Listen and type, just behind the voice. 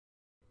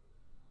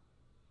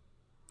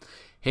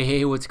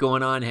Hey, what's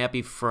going on?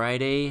 Happy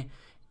Friday.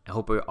 I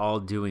hope we're all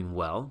doing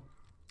well.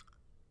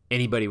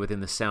 Anybody within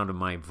the sound of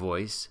my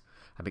voice,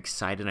 I'm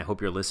excited. I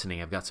hope you're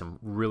listening. I've got some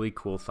really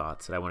cool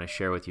thoughts that I want to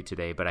share with you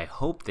today, but I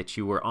hope that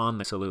you were on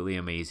absolutely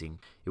amazing.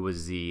 It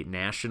was the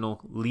National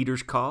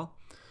Leaders Call,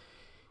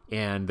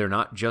 and they're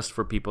not just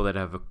for people that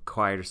have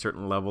acquired a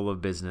certain level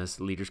of business.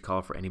 Leaders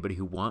Call for anybody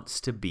who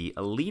wants to be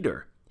a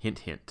leader. Hint,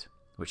 hint,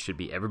 which should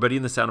be everybody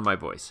in the sound of my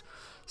voice.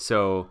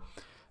 So,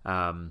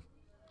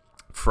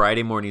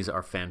 Friday mornings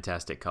are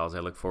fantastic calls.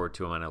 I look forward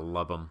to them, and I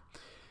love them.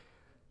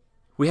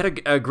 We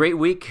had a great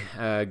week,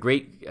 a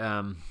great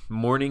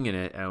morning, and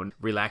a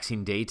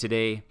relaxing day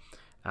today.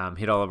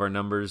 Hit all of our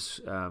numbers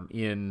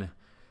in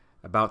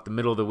about the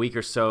middle of the week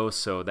or so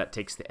that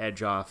takes the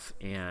edge off,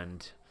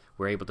 and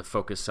we're able to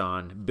focus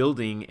on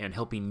building and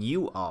helping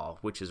you all,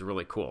 which is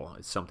really cool.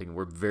 It's something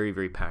we're very,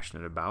 very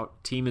passionate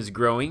about. Team is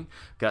growing.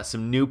 Got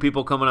some new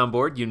people coming on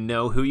board. You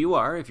know who you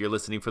are. If you're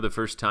listening for the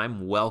first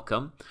time,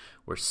 welcome.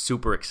 We're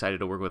super excited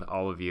to work with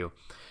all of you.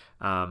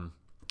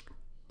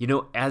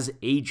 As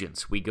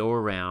agents, we go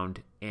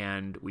around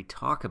and we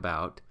talk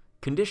about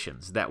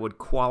conditions that would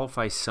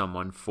qualify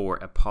someone for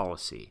a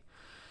policy.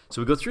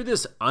 So we go through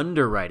this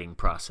underwriting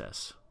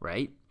process,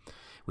 right?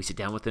 We sit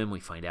down with them, we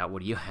find out,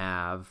 what do you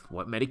have?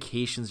 What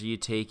medications are you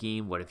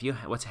taking?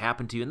 What's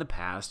happened to you in the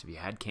past? Have you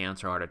had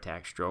cancer, heart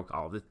attack, stroke,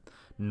 all the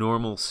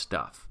normal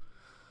stuff.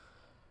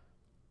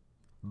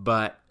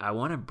 But I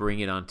want to bring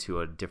it onto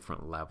a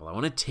different level. I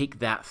want to take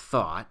that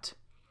thought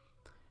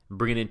and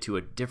bring it into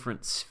a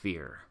different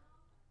sphere.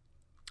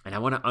 And I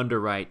want to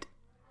underwrite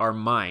our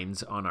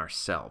minds on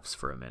ourselves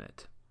for a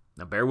minute.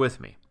 Now bear with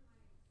me.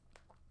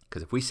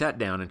 Because if we sat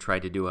down and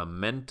tried to do a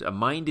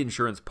mind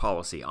insurance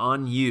policy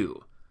on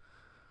you,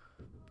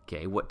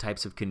 okay, what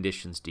types of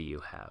conditions do you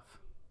have?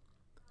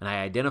 And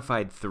I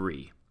identified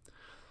 3.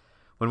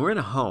 When we're in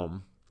a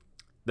home,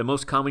 the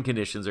most common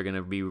conditions are going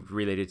to be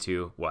related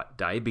to what?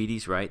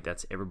 Diabetes, right?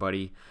 That's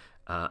everybody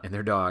and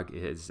their dog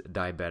is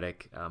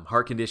diabetic.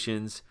 Heart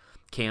conditions,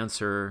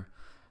 cancer,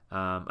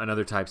 and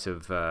other types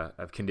of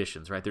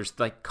conditions, right? There's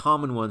like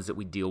common ones that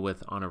we deal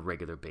with on a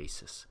regular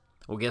basis.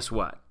 Well, guess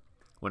what?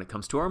 When it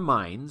comes to our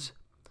minds,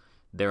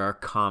 there are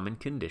common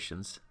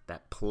conditions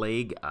that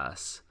plague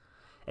us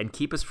and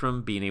keep us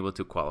from being able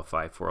to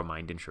qualify for a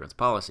mind insurance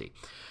policy.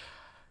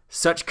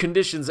 Such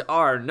conditions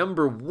are,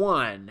 number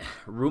 1,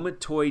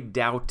 rheumatoid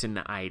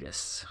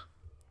goutinitis.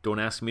 Don't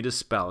ask me to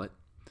spell it.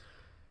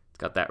 It's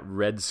got that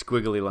red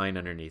squiggly line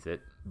underneath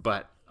it.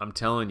 But I'm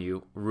telling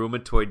you,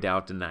 rheumatoid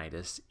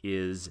goutinitis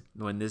is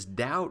when this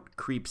gout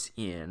creeps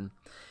in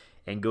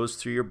and goes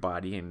through your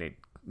body, and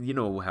you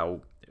know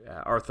how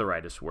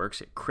arthritis works.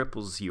 It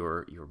cripples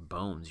your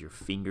bones, your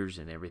fingers,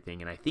 and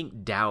everything. And I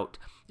think gout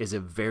is a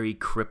very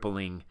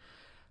crippling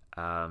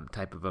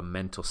type of a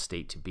mental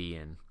state to be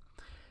in.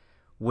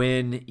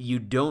 When you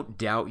don't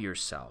doubt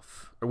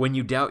yourself, or when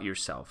you doubt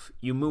yourself,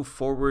 you move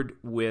forward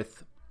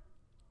with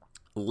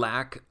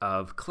lack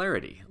of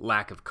clarity,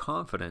 lack of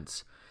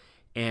confidence,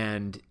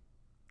 and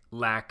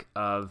lack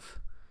of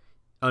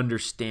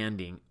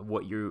understanding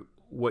what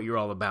you're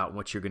all about and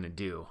what you're going to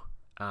do.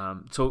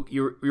 So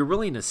you're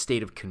really in a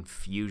state of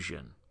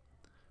confusion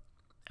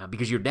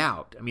because your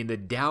doubt. I mean, the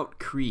doubt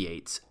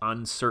creates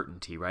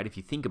uncertainty, right? If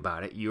you think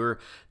about it, you're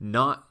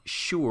not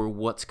sure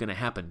what's going to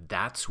happen.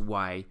 That's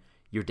why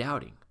you're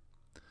doubting.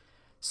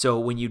 So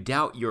when you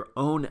doubt your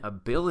own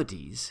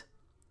abilities,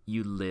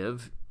 you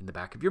live in the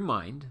back of your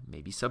mind,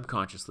 maybe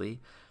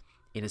subconsciously,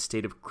 in a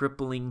state of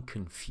crippling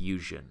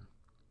confusion.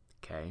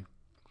 Okay?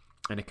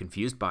 And a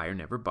confused buyer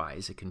never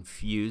buys. A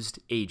confused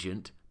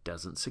agent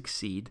doesn't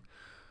succeed.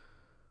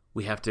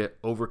 We have to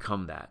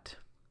overcome that.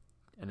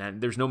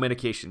 And there's no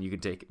medication you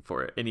can take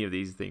for any of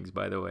these things,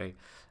 by the way.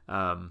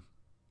 The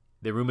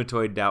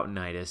rheumatoid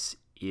goutinitis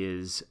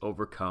is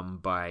overcome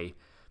by,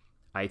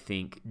 I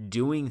think,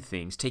 doing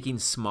things, taking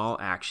small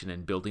action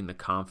and building the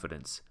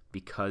confidence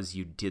because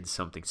you did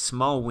something.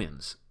 Small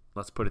wins.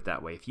 Let's put it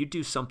that way. If you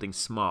do something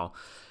small,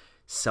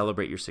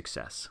 celebrate your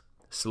success.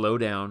 Slow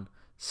down,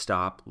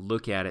 stop,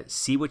 look at it,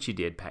 see what you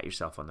did, pat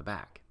yourself on the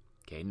back.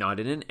 Okay, not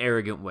in an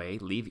arrogant way.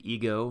 Leave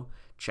ego,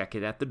 check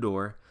it at the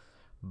door,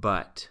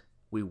 but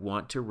we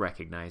want to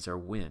recognize our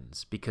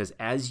wins because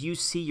as you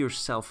see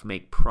yourself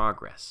make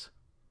progress,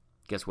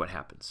 guess what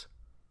happens?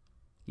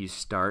 You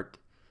start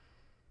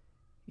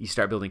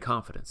building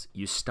confidence.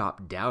 You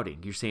stop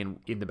doubting. You're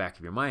saying in the back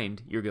of your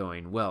mind, you're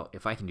going, well,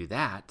 if I can do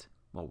that,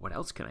 well, what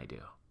else can I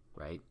do,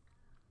 right?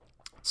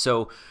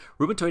 So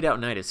rheumatoid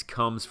goutinitis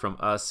comes from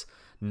us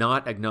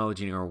not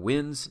acknowledging our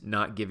wins,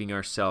 not giving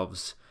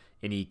ourselves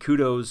any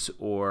kudos,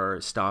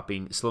 or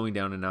slowing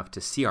down enough to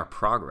see our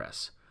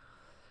progress.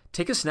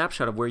 Take a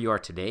snapshot of where you are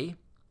today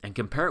and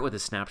compare it with a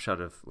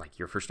snapshot of like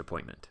your first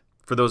appointment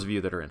for those of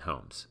you that are in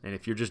homes. And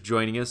if you're just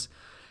joining us,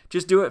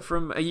 just do it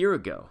from a year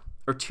ago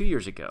or 2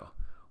 years ago.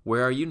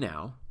 Where are you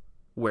now?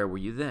 Where were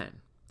you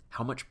then?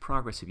 How much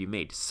progress have you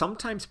made?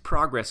 Sometimes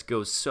progress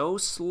goes so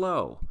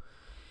slow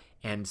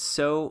and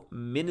so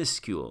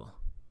minuscule.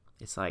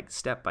 It's like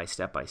step by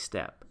step by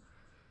step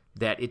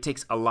that it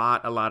takes a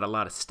lot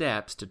of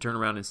steps to turn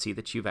around and see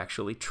that you've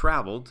actually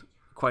traveled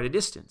quite a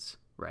distance,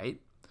 right?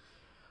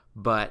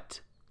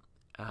 But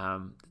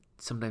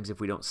sometimes if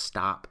we don't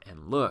stop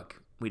and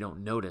look, we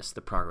don't notice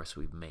the progress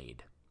we've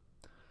made.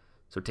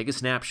 So take a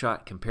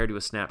snapshot compared to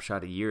a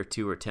snapshot a year or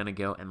 2 or 10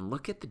 ago and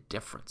look at the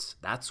difference.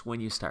 That's when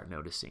you start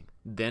noticing.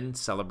 Then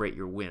celebrate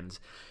your wins.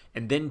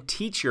 And then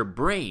teach your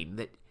brain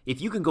that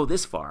if you can go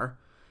this far,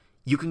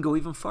 you can go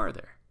even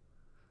farther.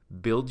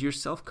 Build your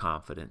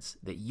self-confidence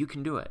that you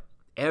can do it.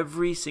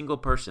 Every single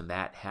person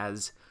that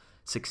has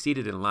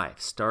succeeded in life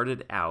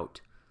started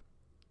out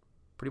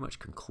pretty much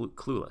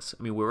clueless.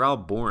 I mean, we were all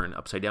born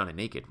upside down and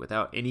naked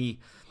without any,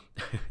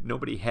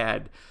 nobody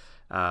had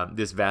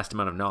this vast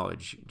amount of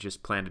knowledge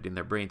just planted in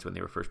their brains when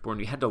they were first born.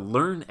 We had to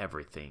learn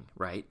everything,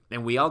 right?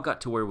 And we all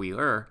got to where we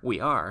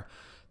are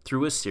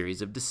through a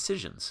series of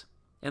decisions.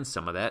 And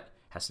some of that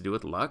has to do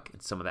with luck,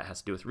 and some of that has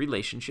to do with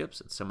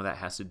relationships, and some of that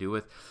has to do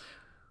with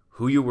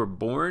who you were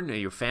born, and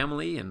your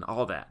family, and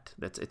all that.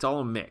 It's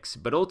all a mix.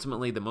 But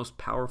ultimately, the most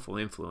powerful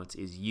influence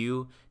is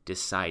you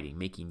deciding,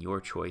 making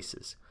your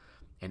choices.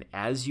 And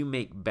as you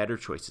make better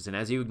choices, and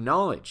as you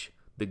acknowledge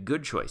the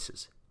good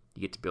choices,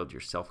 you get to build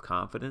your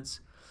self-confidence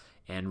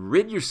and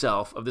rid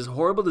yourself of this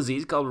horrible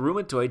disease called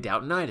rheumatoid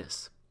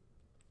Doutonitis.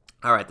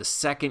 All right, the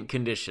second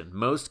condition,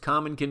 most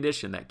common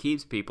condition that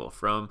keeps people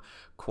from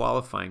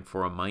qualifying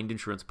for a mind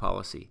insurance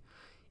policy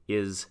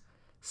is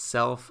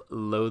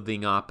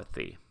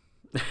self-loathingopathy.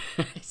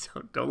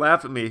 So don't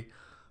laugh at me,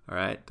 all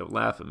right? Don't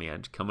laugh at me.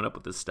 I'm just coming up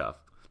with this stuff.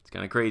 It's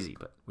kind of crazy,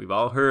 but we've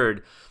all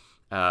heard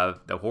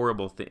the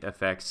horrible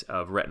effects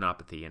of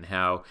retinopathy and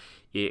how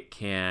it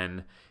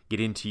can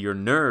get into your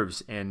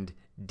nerves and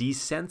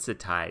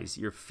desensitize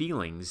your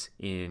feelings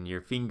in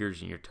your fingers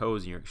and your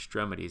toes and your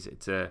extremities.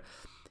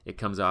 It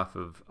comes off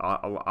of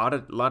a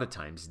lot of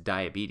times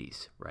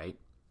diabetes, right?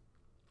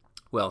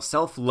 Well,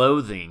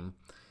 self-loathing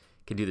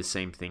can do the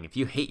same thing. If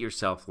you hate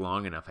yourself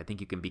long enough, I think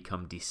you can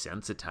become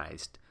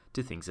desensitized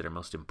to things that are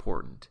most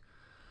important.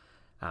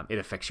 It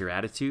affects your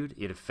attitude.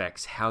 It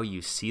affects how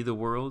you see the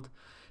world,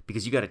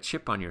 because you got a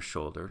chip on your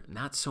shoulder.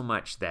 Not so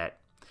much that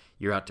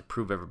you're out to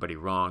prove everybody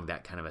wrong,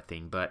 that kind of a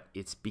thing, but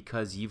it's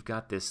because you've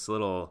got this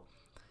little.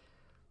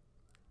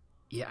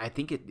 Yeah, I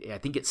think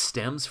it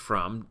stems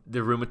from the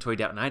rheumatoid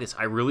Doutonitis.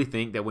 I really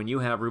think that when you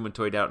have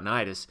rheumatoid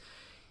Doutonitis,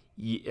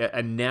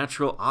 a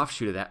natural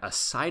offshoot of that, a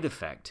side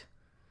effect,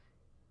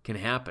 can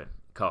happen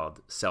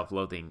called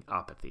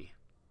self-loathingopathy,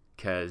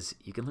 because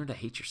you can learn to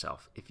hate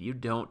yourself if you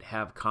don't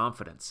have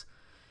confidence.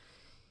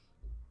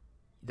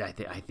 I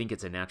think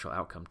it's a natural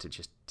outcome to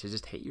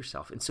just hate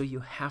yourself, and so you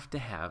have to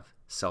have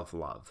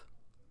self-love.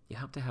 You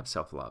have to have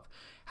self-love.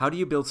 How do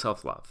you build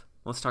self-love?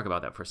 Let's talk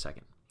about that for a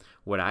second.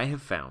 What I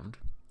have found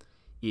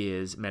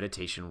is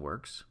meditation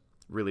works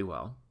really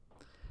well.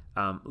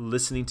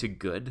 Listening to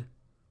good.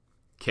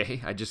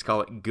 Okay, I just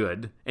call it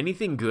good.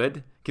 Anything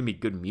good can be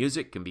good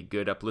music, can be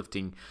good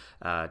uplifting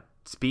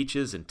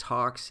speeches and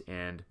talks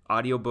and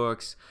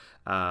audiobooks,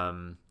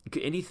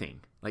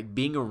 anything. Like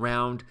being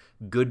around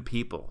good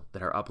people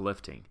that are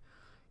uplifting.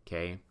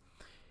 Okay,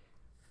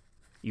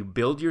 you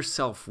build your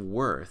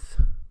self-worth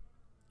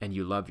and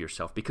you love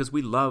yourself, because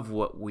we love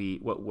what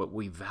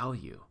we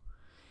value.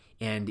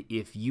 And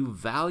if you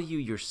value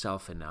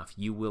yourself enough,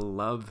 you will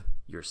love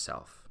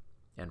yourself.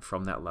 And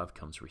from that love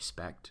comes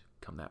respect.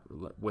 From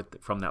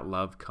that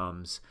love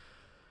comes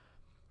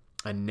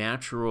a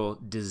natural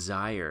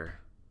desire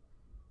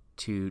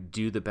to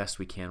do the best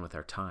we can with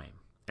our time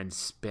and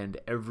spend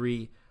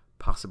every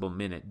possible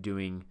minute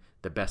doing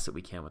the best that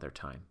we can with our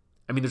time.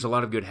 I mean, there's a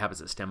lot of good habits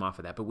that stem off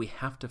of that, but we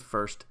have to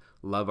first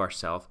love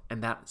ourselves,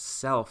 and that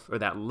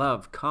that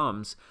love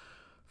comes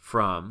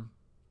from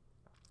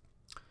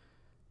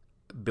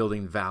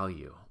building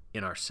value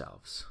in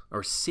ourselves,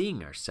 or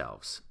seeing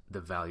ourselves the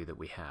value that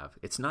we have.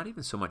 It's not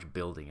even so much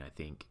building, I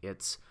think.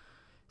 It's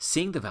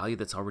seeing the value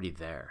that's already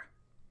there.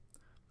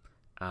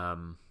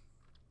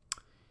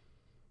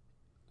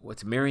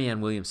 What's Marianne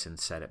Williamson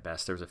said it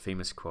best. There was a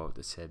famous quote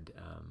that said,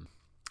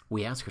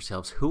 we ask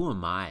ourselves, who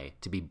am I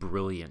to be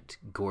brilliant,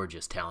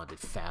 gorgeous, talented,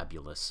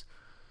 fabulous?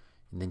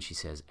 And then she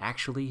says,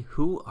 actually,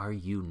 who are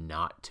you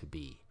not to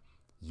be?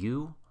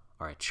 You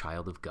are a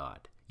child of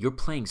God. Your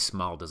playing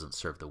small doesn't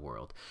serve the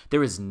world.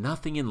 There is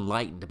nothing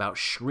enlightened about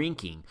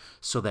shrinking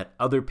so that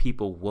other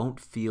people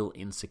won't feel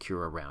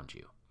insecure around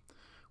you.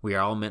 We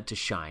are all meant to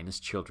shine as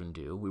children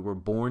do. We were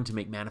born to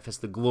make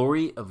manifest the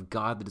glory of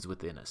God that is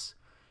within us.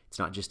 It's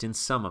not just in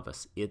some of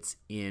us, it's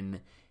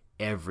in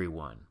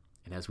everyone.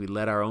 And as we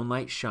let our own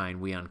light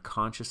shine, we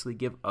unconsciously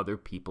give other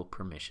people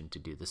permission to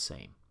do the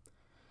same.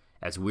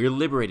 As we're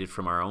liberated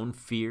from our own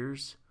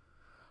fears,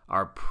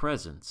 our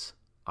presence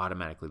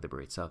automatically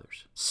liberates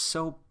others.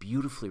 So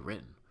beautifully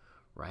written,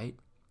 right?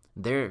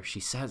 There, she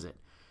says it.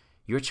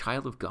 You're a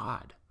child of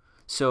God.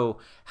 So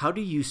how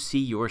do you see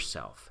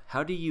yourself?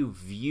 How do you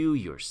view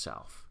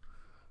yourself?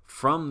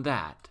 From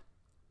that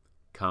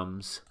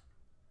comes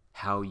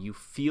how you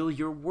feel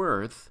your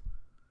worth,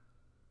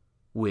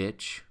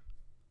 which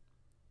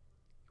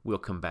will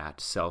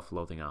combat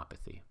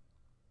self-loathingopathy.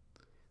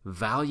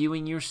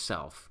 Valuing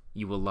yourself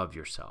you will love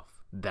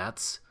yourself.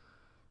 That's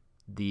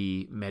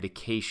the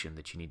medication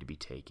that you need to be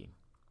taking.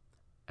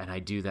 And I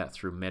do that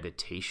through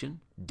meditation,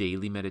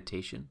 daily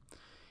meditation.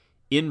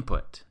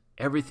 Input,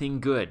 everything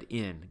good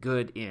in,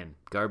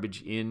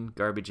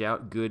 garbage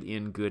out, good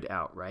in, good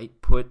out,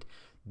 right? Put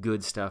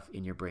good stuff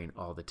in your brain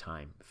all the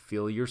time.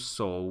 Fill your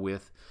soul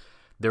with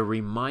the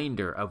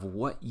reminder of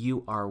what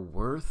you are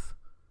worth,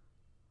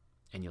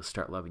 and you'll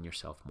start loving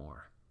yourself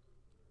more.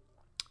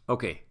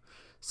 Okay,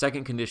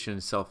 second condition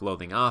is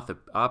self-loathing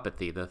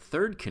apathy. The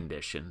third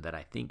condition that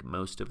I think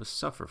most of us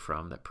suffer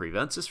from that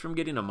prevents us from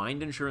getting a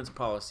mind insurance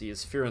policy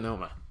is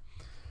pheronoma.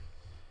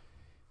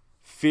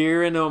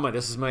 Pheronoma,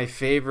 this is my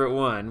favorite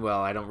one.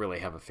 Well, I don't really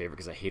have a favorite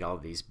because I hate all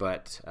of these,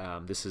 but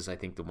this is, I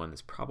think, the one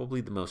that's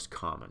probably the most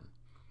common.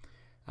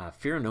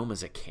 Pheronoma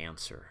is a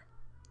cancer.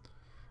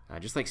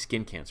 Just like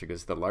skin cancer,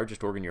 because it's the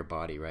largest organ in your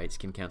body, right?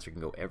 Skin cancer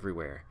can go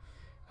everywhere.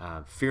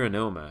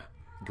 Pheronoma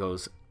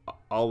goes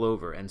all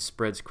over and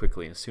spreads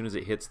quickly. As soon as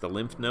it hits the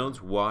lymph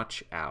nodes,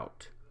 watch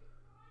out,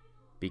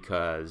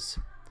 because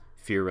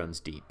fear runs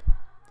deep.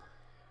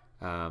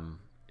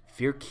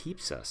 Fear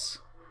keeps us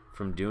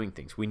from doing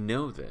things. We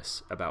know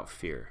this about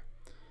fear.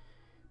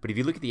 But if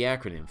you look at the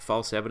acronym,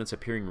 false evidence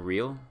appearing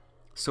real,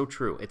 so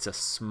true. It's a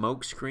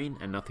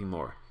smokescreen and nothing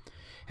more.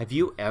 Have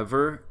you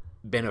ever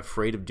been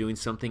afraid of doing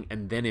something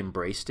and then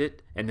embraced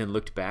it and then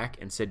looked back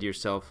and said to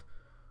yourself,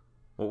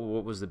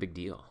 what was the big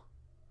deal?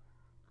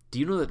 Do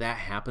you know that that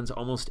happens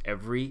almost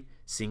every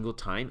single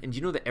time? And do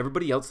you know that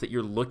everybody else that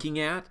you're looking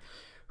at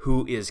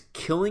who is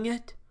killing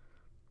it,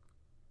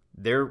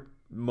 they're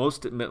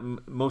most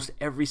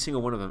every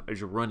single one of them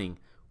is running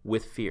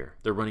with fear.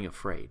 They're running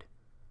afraid,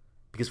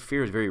 because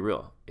fear is very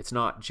real. It's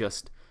not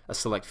just a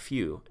select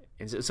few.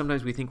 And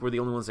sometimes we think we're the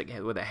only ones that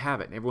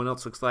have it, and everyone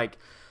else looks like,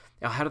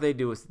 how do they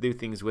do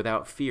things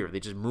without fear? They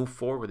just move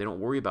forward. They don't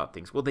worry about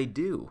things. Well, they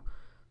do.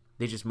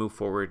 They just move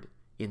forward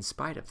in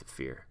spite of the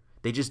fear.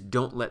 They just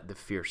don't let the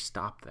fear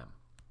stop them.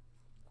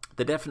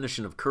 The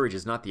definition of courage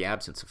is not the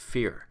absence of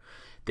fear.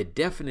 The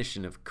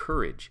definition of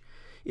courage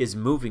is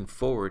moving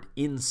forward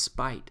in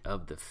spite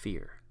of the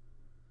fear.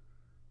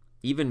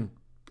 Even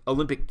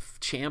Olympic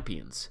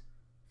champions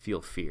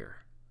feel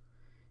fear.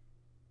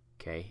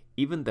 Okay?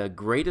 Even the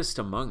greatest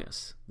among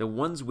us, the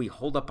ones we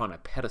hold up on a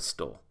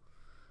pedestal,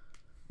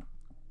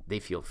 they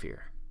feel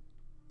fear.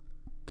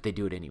 But they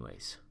do it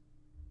anyways.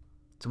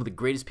 Some of the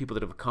greatest people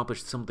that have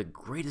accomplished some of the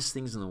greatest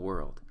things in the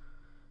world,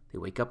 they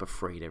wake up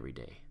afraid every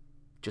day,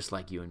 just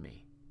like you and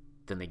me.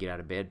 Then they get out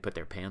of bed, put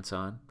their pants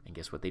on, and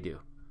guess what they do?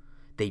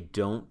 They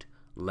don't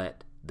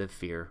let the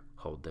fear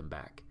hold them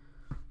back.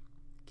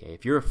 Okay,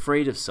 if you're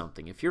afraid of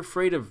something, if you're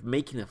afraid of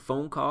making a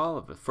phone call,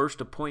 of a first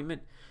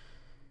appointment,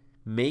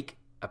 make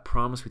a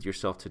promise with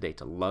yourself today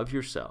to love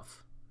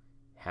yourself,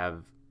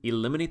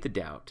 eliminate the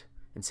doubt,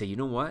 and say, you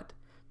know what?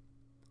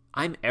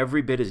 I'm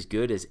every bit as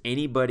good as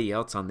anybody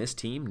else on this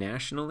team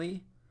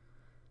nationally.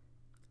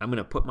 I'm going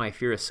to put my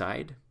fear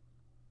aside.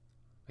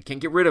 I can't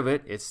get rid of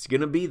it. It's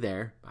going to be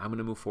there. I'm going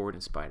to move forward in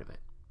spite of it.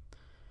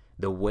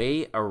 The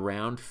way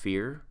around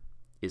fear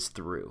is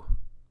through.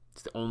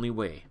 It's the only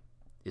way,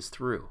 is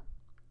through.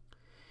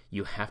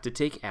 You have to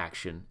take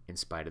action in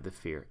spite of the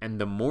fear. And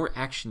the more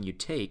action you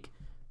take,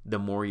 the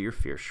more your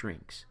fear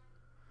shrinks.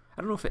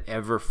 I don't know if it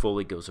ever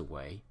fully goes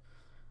away,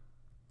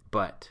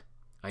 but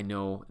I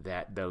know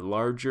that the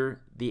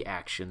larger the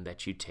action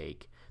that you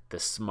take, the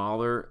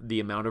smaller the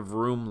amount of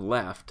room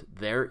left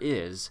there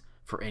is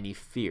for any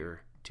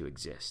fear to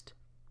exist.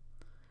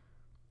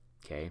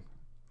 Okay?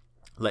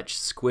 Let's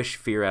squish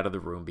fear out of the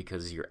room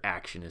because your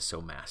action is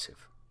so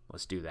massive.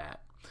 Let's do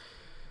that.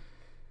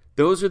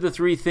 Those are the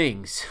three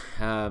things,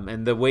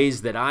 and the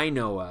ways that I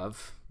know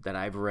of, that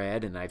I've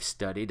read and I've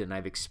studied and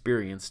I've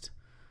experienced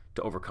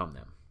to overcome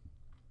them.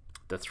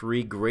 The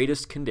three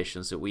greatest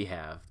conditions that we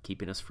have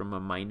keeping us from a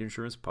mind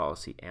insurance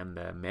policy, and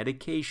the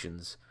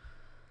medications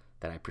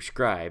that I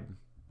prescribe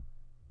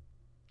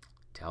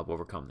to help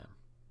overcome them.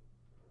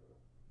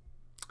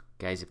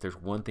 Guys, if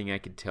there's one thing I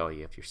could tell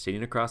you, if you're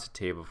sitting across the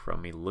table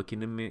from me,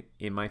 looking at me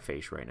in my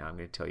face right now, I'm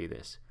going to tell you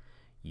this.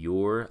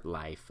 Your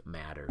life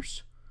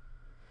matters.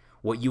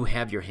 What you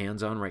have your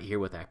hands on right here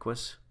with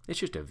Equus, it's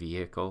just a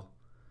vehicle.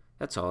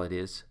 That's all it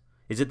is.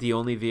 Is it the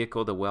only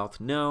vehicle to wealth?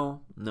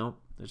 No,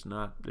 there's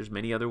not. There's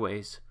many other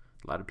ways.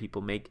 A lot of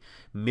people make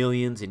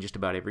millions in just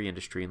about every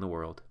industry in the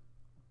world.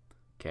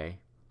 Okay?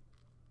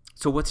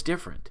 So what's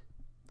different?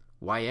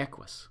 Why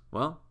Equus?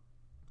 Well,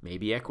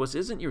 maybe Equus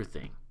isn't your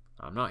thing.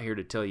 I'm not here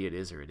to tell you it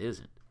is or it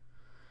isn't.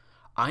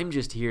 I'm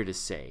just here to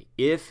say,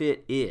 if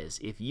it is,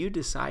 if you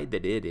decide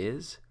that it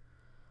is,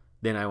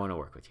 then I want to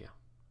work with you.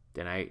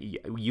 Then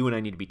you and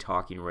I need to be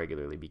talking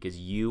regularly, because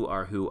you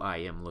are who I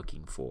am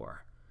looking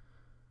for.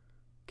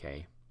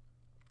 Okay?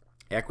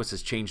 Equus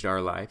has changed our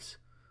lives.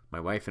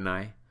 My wife and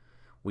I,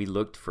 we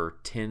looked for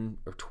 10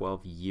 or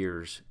 12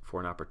 years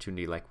for an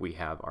opportunity like we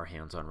have our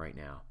hands on right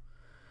now.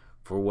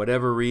 For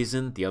whatever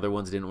reason, the other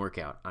ones didn't work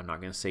out. I'm not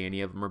going to say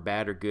any of them are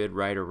bad or good,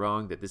 right or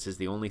wrong, that this is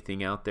the only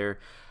thing out there.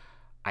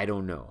 I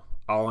don't know.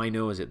 All I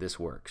know is that this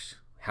works.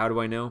 How do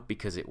I know?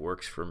 Because it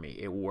works for me.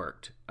 It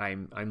worked.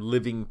 I'm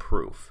living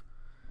proof.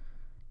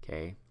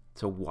 Okay?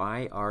 So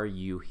why are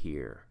you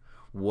here?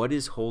 What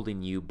is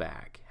holding you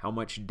back? How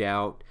much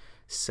doubt,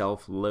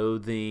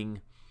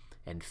 self-loathing,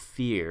 and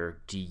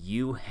fear do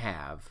you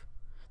have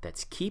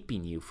that's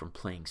keeping you from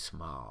playing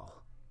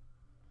small?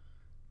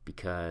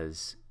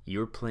 Because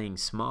your playing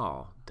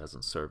small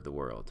doesn't serve the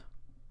world.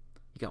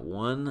 You got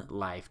one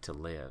life to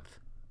live.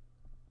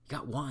 You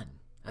got one.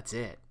 That's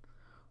it.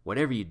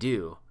 Whatever you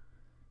do,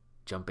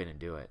 jump in and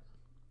do it.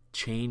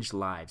 Change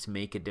lives.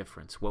 Make a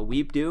difference. What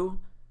we do,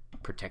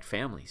 protect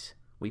families.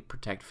 We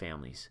protect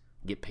families.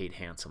 Get paid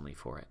handsomely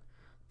for it.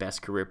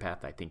 Best career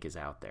path I think is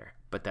out there.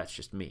 But that's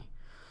just me.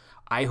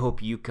 I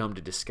hope you come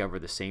to discover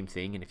the same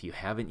thing. And if you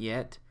haven't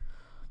yet,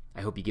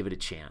 I hope you give it a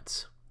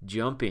chance.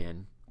 Jump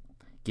in.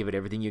 Give it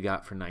everything you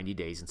got for 90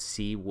 days and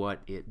see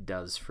what it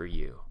does for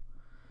you.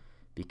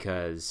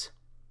 Because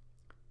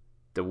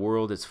the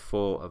world is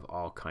full of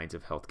all kinds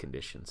of health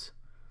conditions.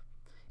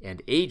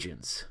 And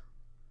agents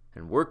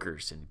and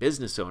workers and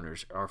business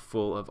owners are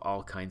full of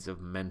all kinds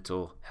of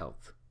mental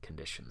health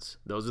conditions.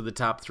 Those are the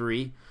top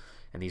 3,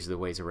 and these are the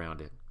ways around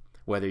it.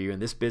 Whether you're in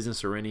this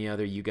business or any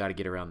other, you got to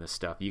get around this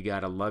stuff. You got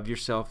to love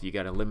yourself. You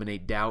got to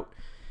eliminate doubt.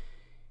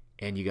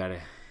 And you got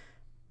to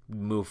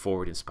move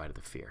forward in spite of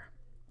the fear.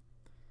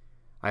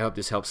 I hope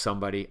this helps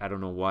somebody. I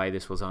don't know why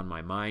this was on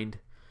my mind.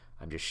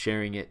 I'm just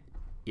sharing it.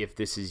 If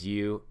this is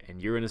you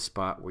and you're in a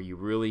spot where you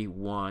really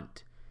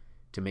want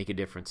to make a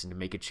difference and to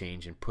make a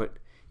change and put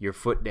your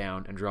foot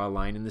down and draw a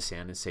line in the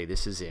sand and say,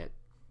 this is it,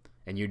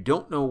 and you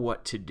don't know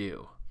what to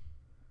do,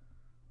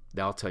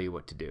 I'll tell you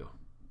what to do.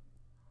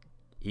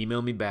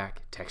 Email me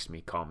back, text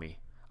me, call me.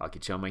 I'll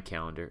get you on my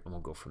calendar, and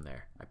we'll go from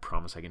there. I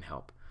promise I can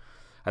help.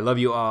 I love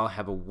you all.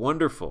 Have a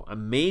wonderful,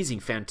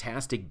 amazing,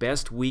 fantastic,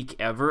 best week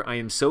ever. I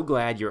am so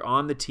glad you're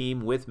on the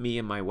team with me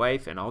and my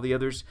wife and all the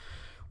others.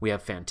 We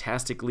have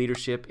fantastic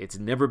leadership. It's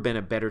never been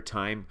a better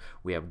time.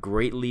 We have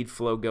great lead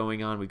flow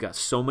going on. We've got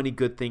so many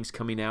good things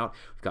coming out.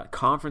 We've got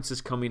conferences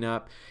coming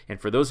up. And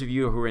for those of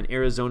you who are in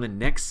Arizona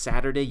next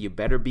Saturday, you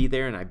better be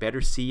there, and I better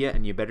see you,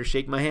 and you better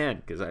shake my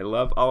hand, because I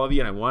love all of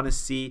you and I want to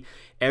see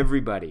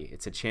everybody.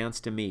 It's a chance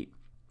to meet.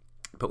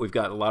 But we've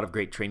got a lot of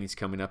great trainings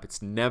coming up.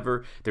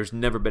 There's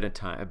never been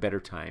a better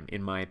time,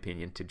 in my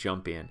opinion, to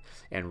jump in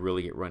and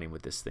really get running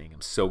with this thing. I'm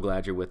so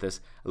glad you're with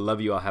us. I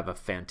love you all. Have a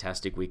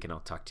fantastic week, and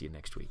I'll talk to you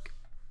next week.